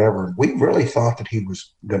and whatever. We really thought that he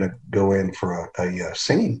was going to go in for a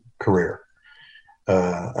singing career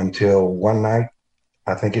until one night,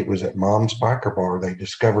 I think it was at Mom's Biker Bar, they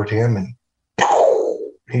discovered him and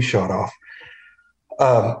he shot off.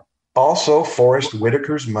 Also, Forrest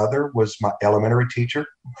Whitaker's mother was my elementary teacher.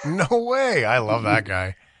 No way. I love that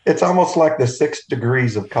guy. It's almost like the 6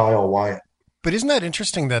 degrees of Kyle Wyatt. But isn't that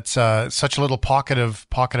interesting that such a little pocket of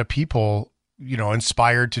people,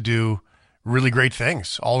 inspired to do really great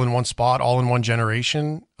things all in one spot, all in one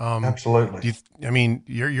generation? Absolutely.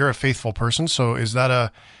 You're a faithful person. So is that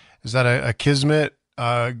a kismet,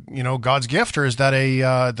 God's gift, or is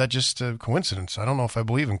that just a coincidence? I don't know if I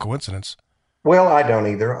believe in coincidence. Well, I don't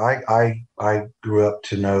either. I grew up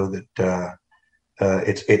to know that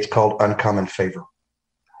it's called uncommon favor.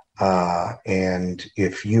 And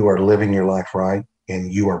if you are living your life right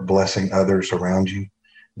and you are blessing others around you,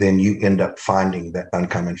 then you end up finding that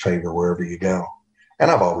uncommon favor wherever you go.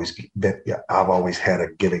 And I've always had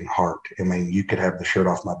a giving heart. I mean, you could have the shirt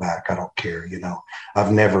off my back. I don't care.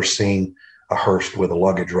 I've never seen a hearse with a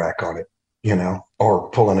luggage rack on it,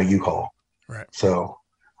 or pulling a U-Haul. Right. So,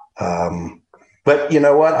 but you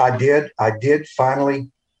know what? I did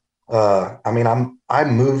finally, I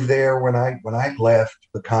moved there when I left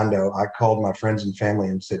the condo. I called my friends and family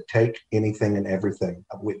and said, take anything and everything.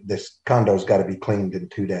 This condo's got to be cleaned in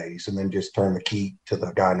 2 days, and then just turn the key to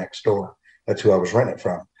the guy next door. That's who I was renting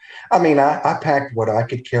from. I mean, I packed what I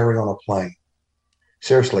could carry on a plane.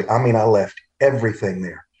 Seriously, I mean, I left everything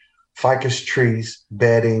there. Ficus trees,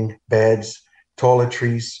 bedding, beds,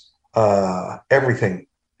 toiletries, everything.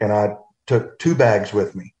 And I took 2 bags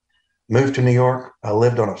with me. Moved to New York. I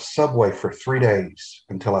lived on a subway for 3 days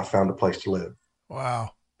until I found a place to live.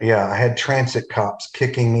 Wow. Yeah, I had transit cops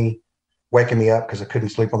kicking me, waking me up because I couldn't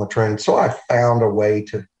sleep on the train. So I found a way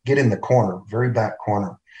to get in the corner, very back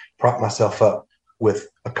corner, prop myself up with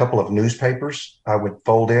a couple of newspapers I would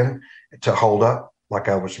fold in to hold up like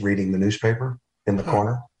I was reading the newspaper in the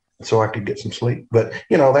corner so I could get some sleep. But,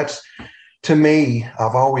 that's, to me,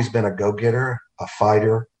 I've always been a go-getter, a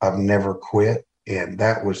fighter. I've never quit. And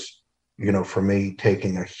that was, for me,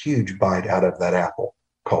 taking a huge bite out of that apple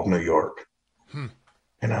called New York.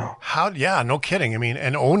 Yeah, no kidding. I mean,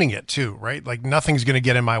 and owning it too, right? Like nothing's going to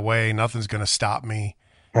get in my way. Nothing's going to stop me.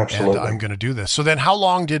 Absolutely. And I'm going to do this. So then how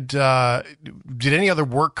long did any other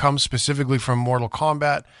work come specifically from Mortal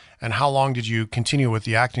Kombat? And how long did you continue with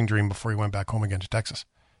the acting dream before you went back home again to Texas?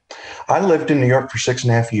 I lived in New York for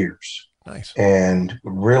 6.5 years. Nice. And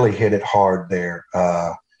really hit it hard there.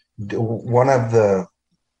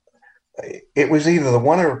 It was either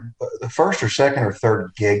the first or second or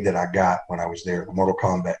third gig that I got when I was there, the Mortal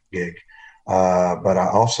Kombat gig. But I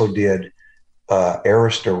also did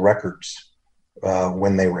Arista Records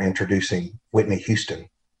when they were introducing Whitney Houston.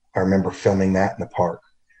 I remember filming that in the park.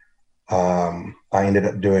 I ended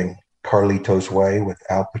up doing Carlito's Way with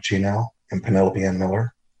Al Pacino and Penelope Ann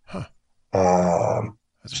Miller.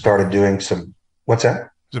 Started doing some, what's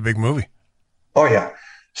that? It's a big movie. Oh, yeah.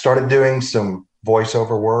 Started doing some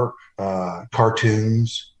voiceover work,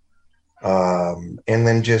 cartoons, and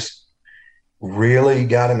then just really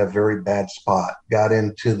got in a very bad spot, got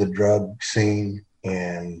into the drug scene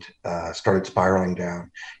and started spiraling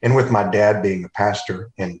down. And with my dad being a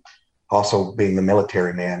pastor and also being the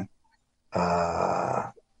military man,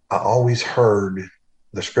 I always heard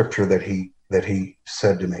the scripture that he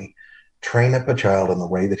said to me, train up a child in the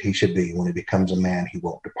way that he should be. When he becomes a man, he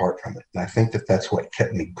won't depart from it. And I think that that's what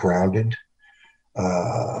kept me grounded.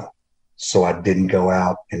 So I didn't go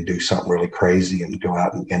out and do something really crazy and go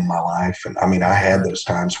out and end my life. And I mean, I had those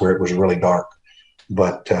times where it was really dark,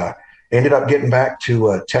 but ended up getting back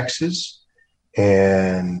to Texas,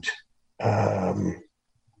 and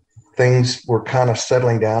things were kind of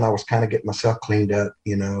settling down. I was kind of getting myself cleaned up,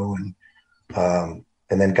 and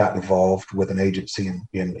then got involved with an agency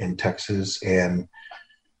in Texas and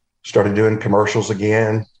started doing commercials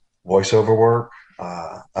again, voiceover work.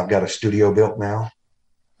 I've got a studio built now.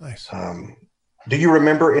 Nice. Do you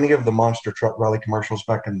remember any of the Monster Truck Rally commercials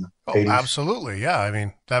back in the 80s? Absolutely. Yeah. I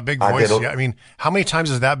mean, that big voice. I mean, how many times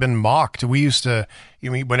has that been mocked? We used to,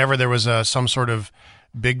 whenever there was some sort of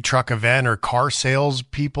big truck event or car sales,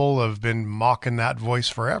 people have been mocking that voice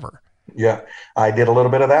forever. Yeah. I did a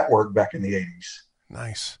little bit of that work back in the 80s.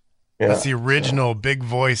 Nice. Yeah, that's the original big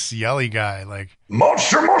voice yelly guy. Like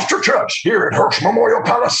Monster Trucks here at Hearst Memorial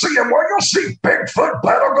Coliseum, where you'll see Bigfoot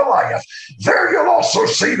battle Goliath. There you'll also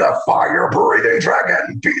see the fire-breathing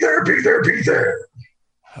dragon. Be there, be there, be there.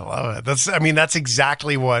 I love it. That's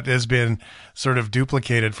exactly what has been sort of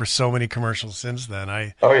duplicated for so many commercials since then.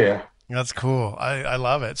 Oh yeah, that's cool. I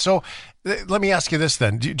love it. So let me ask you this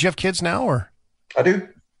then: do you have kids now, or? I do.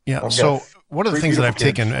 Yeah. So one of the things that I've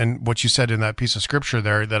taken, and what you said in that piece of scripture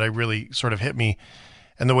there that I really sort of hit me,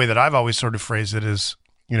 and the way that I've always sort of phrased it is,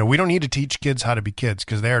 we don't need to teach kids how to be kids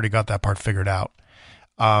because they already got that part figured out.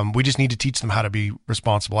 We just need to teach them how to be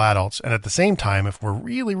responsible adults. And at the same time, if we're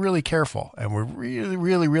really, really careful and we're really,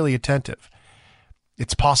 really, really attentive,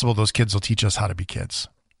 it's possible those kids will teach us how to be kids.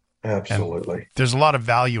 Absolutely. And there's a lot of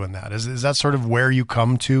value in that. Is that sort of where you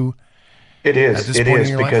come to? It is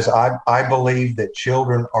because I believe that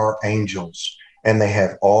children are angels and they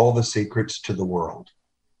have all the secrets to the world.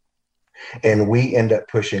 And we end up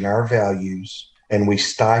pushing our values and we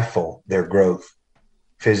stifle their growth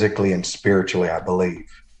physically and spiritually, I believe,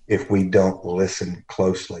 if we don't listen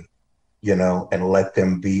closely, and let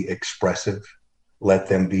them be expressive, let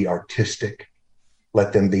them be artistic,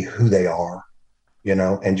 let them be who they are,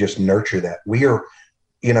 and just nurture that. We are,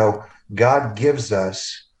 God gives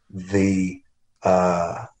us the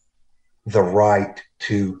right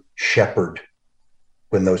to shepherd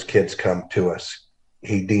when those kids come to us.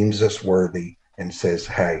 He deems us worthy and says,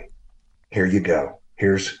 hey, here you go.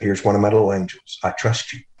 Here's one of my little angels. I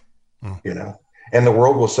trust you, and the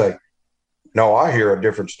world will say, no, I hear a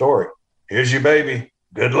different story. Here's your baby.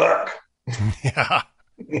 Good luck. Yeah.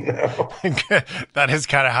 That is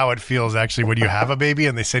kind of how it feels, actually, when you have a baby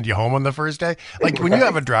and they send you home on the first day. Like when you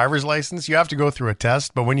have a driver's license, you have to go through a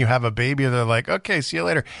test. But when you have a baby, they're like, okay, see you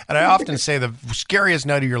later. And I often say the scariest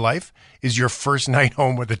night of your life is your first night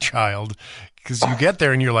home with a child, because you get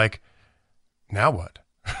there and you're like, now what?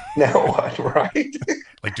 Now what? Right?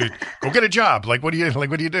 Like, dude, go get a job. Like, what do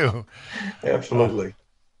you do? Absolutely.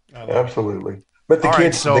 Absolutely. But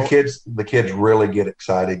the kids really get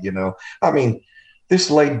excited, I mean,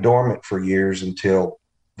 this lay dormant for years until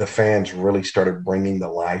the fans really started bringing the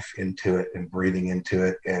life into it and breathing into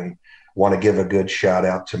it. And want to give a good shout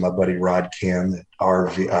out to my buddy Rod Kim at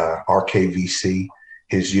RKVC,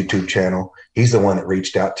 his YouTube channel. He's the one that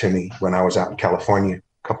reached out to me when I was out in California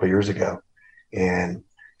a couple of years ago. And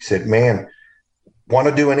he said, man, want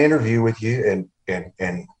to do an interview with you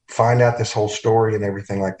and find out this whole story and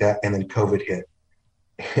everything like that. And then COVID hit.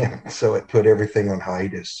 So it put everything on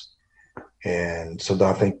hiatus. And so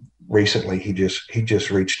I think recently he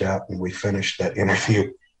just reached out and we finished that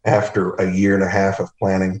interview after a year and a half of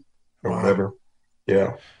planning or whatever.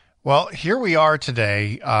 Yeah. Well, here we are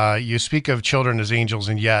today. You speak of children as angels,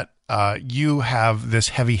 and yet you have this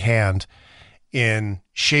heavy hand in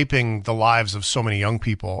shaping the lives of so many young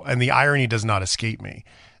people. And the irony does not escape me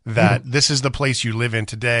that this is the place you live in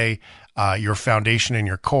today, your foundation and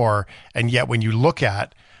your core. And yet when you look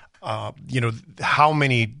at how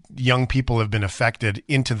many young people have been affected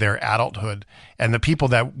into their adulthood, and the people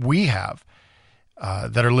that we have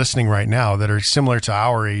that are listening right now that are similar to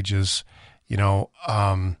our ages,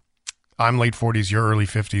 I'm late 40s, you're early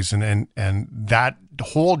 50s, and that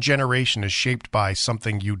whole generation is shaped by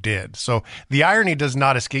something you did. So the irony does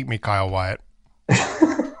not escape me, Kyle Wyatt.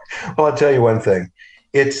 Well, I'll tell you one thing.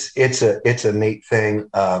 It's a neat thing.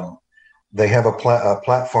 They have a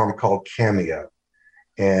platform called Cameo.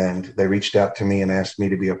 And they reached out to me and asked me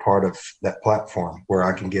to be a part of that platform where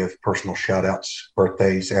I can give personal shout outs,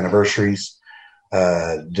 birthdays, anniversaries,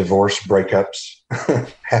 divorce, breakups,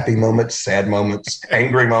 happy moments, sad moments,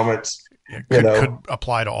 angry moments. Could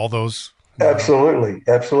apply to all those. Absolutely.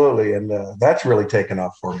 Absolutely. And that's really taken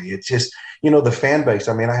off for me. It's just, the fan base.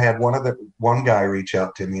 I mean, I had one guy reach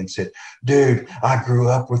out to me and said, dude, I grew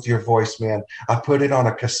up with your voice, man. I put it on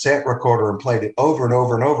a cassette recorder and played it over and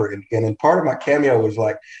over and over. And in part of my cameo was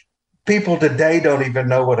like, people today don't even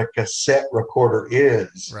know what a cassette recorder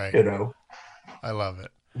is, right. I love it.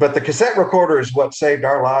 But the cassette recorder is what saved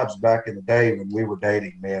our lives back in the day when we were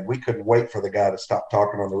dating, man. We couldn't wait for the guy to stop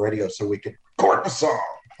talking on the radio so we could record the song.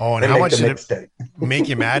 Oh, and how much did it make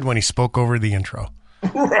you mad when he spoke over the intro?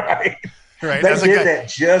 Right. Right. They did that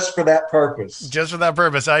just for that purpose. Just for that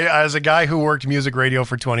purpose. As a guy who worked music radio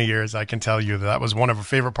for 20 years, I can tell you that was one of our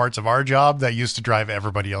favorite parts of our job that used to drive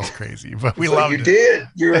everybody else crazy. But we loved it. You did.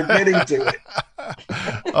 You're admitting to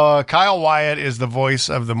it. Kyle Wyatt is the voice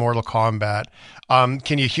of the Mortal Kombat.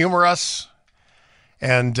 Can you humor us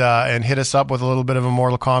and hit us up with a little bit of a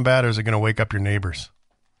Mortal Kombat, or is it going to wake up your neighbors?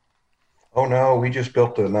 Oh no, we just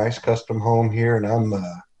built a nice custom home here, and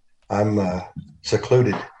I'm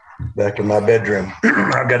secluded back in my bedroom.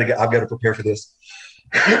 I've got to prepare for this.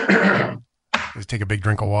 Just take a big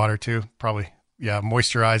drink of water too. Probably, yeah,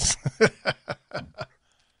 moisturize.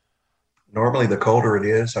 Normally, the colder it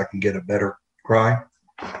is, I can get a better cry.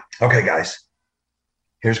 Okay, guys,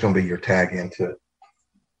 here's going to be your tag into it.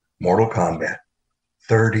 Mortal Kombat,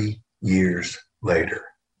 30 years later.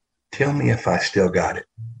 Tell me if I still got it.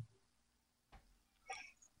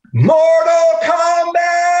 Mortal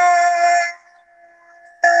Kombat!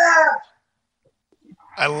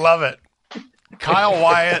 I love it. Kyle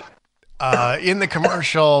Wyatt, in the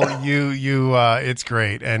commercial, it's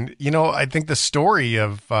great. And, I think the story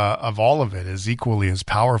of all of it is equally as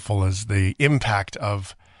powerful as the impact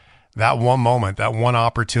of that one moment, that one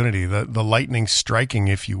opportunity, the lightning striking,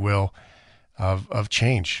 if you will, of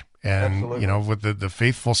change. And, Absolutely. With the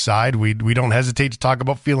faithful side, we don't hesitate to talk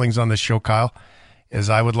about feelings on this show, Kyle, as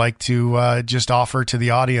I would like to just offer to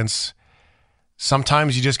the audience.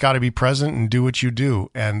 Sometimes you just got to be present and do what you do.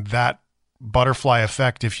 And that butterfly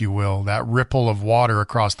effect, if you will, that ripple of water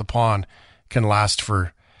across the pond can last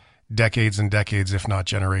for decades and decades, if not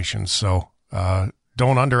generations. So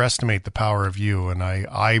don't underestimate the power of you. And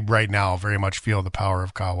I right now very much feel the power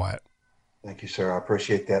of Kyle Wyatt. Thank you, sir. I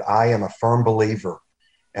appreciate that. I am a firm believer,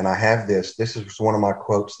 and I have this. This is one of my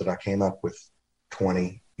quotes that I came up with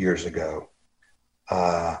 20 years ago.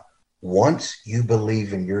 Once you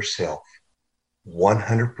believe in yourself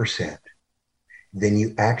 100%, then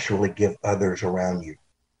you actually give others around you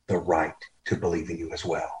the right to believe in you as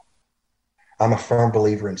well. I'm a firm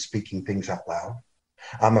believer in speaking things out loud.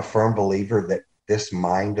 I'm a firm believer that this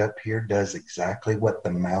mind up here does exactly what the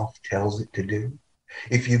mouth tells it to do.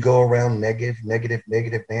 If you go around negative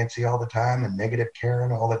Nancy all the time, and negative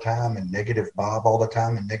Karen all the time, and negative Bob all the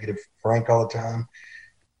time, and negative Frank all the time,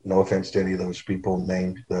 no offense to any of those people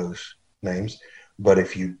named those names, but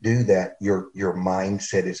if you do that, your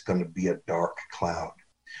mindset is going to be a dark cloud.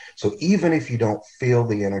 So even if you don't feel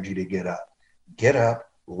the energy to get up,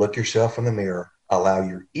 look yourself in the mirror, allow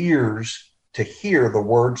your ears to hear the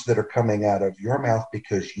words that are coming out of your mouth,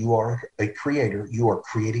 because you are a creator. You are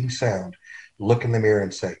creating sound. Look in the mirror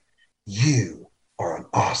and say, you are an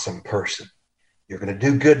awesome person. You're going to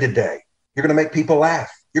do good today. You're going to make people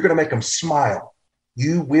laugh. You're going to make them smile.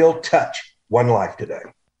 You will touch one life today,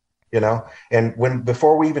 And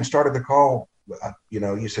before we even started the call,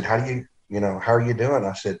 you said, how are you doing?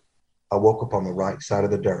 I said, I woke up on the right side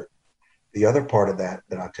of the dirt. The other part of that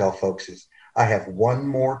I tell folks is I have one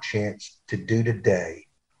more chance to do today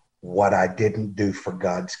what I didn't do for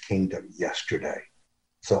God's kingdom yesterday.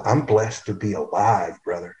 So I'm blessed to be alive,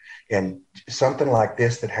 brother. And something like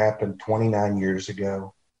this that happened 29 years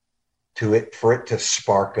ago, for it to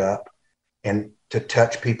spark up and to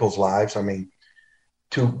touch people's lives. I mean,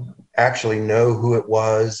 to actually know who it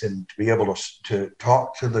was and to be able to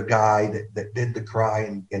talk to the guy that did the cry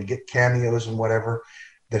and get cameos and whatever.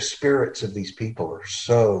 The spirits of these people are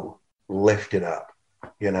so lifted up,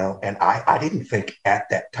 and I didn't think at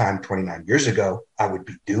that time 29 years ago I would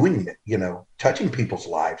be doing it, touching people's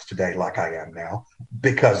lives today like I am now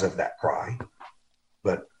because of that cry.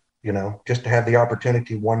 But, just to have the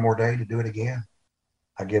opportunity one more day to do it again,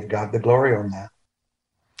 I give God the glory on that.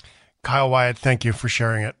 Kyle Wyatt, thank you for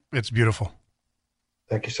sharing it. It's beautiful.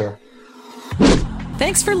 Thank you, sir.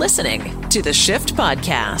 Thanks for listening to the Shift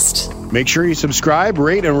Podcast. Make sure you subscribe,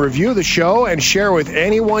 rate, and review the show, and share with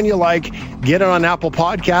anyone you like. Get it on Apple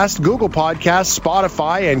Podcasts, Google Podcasts,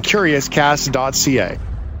 Spotify, and CuriousCast.ca.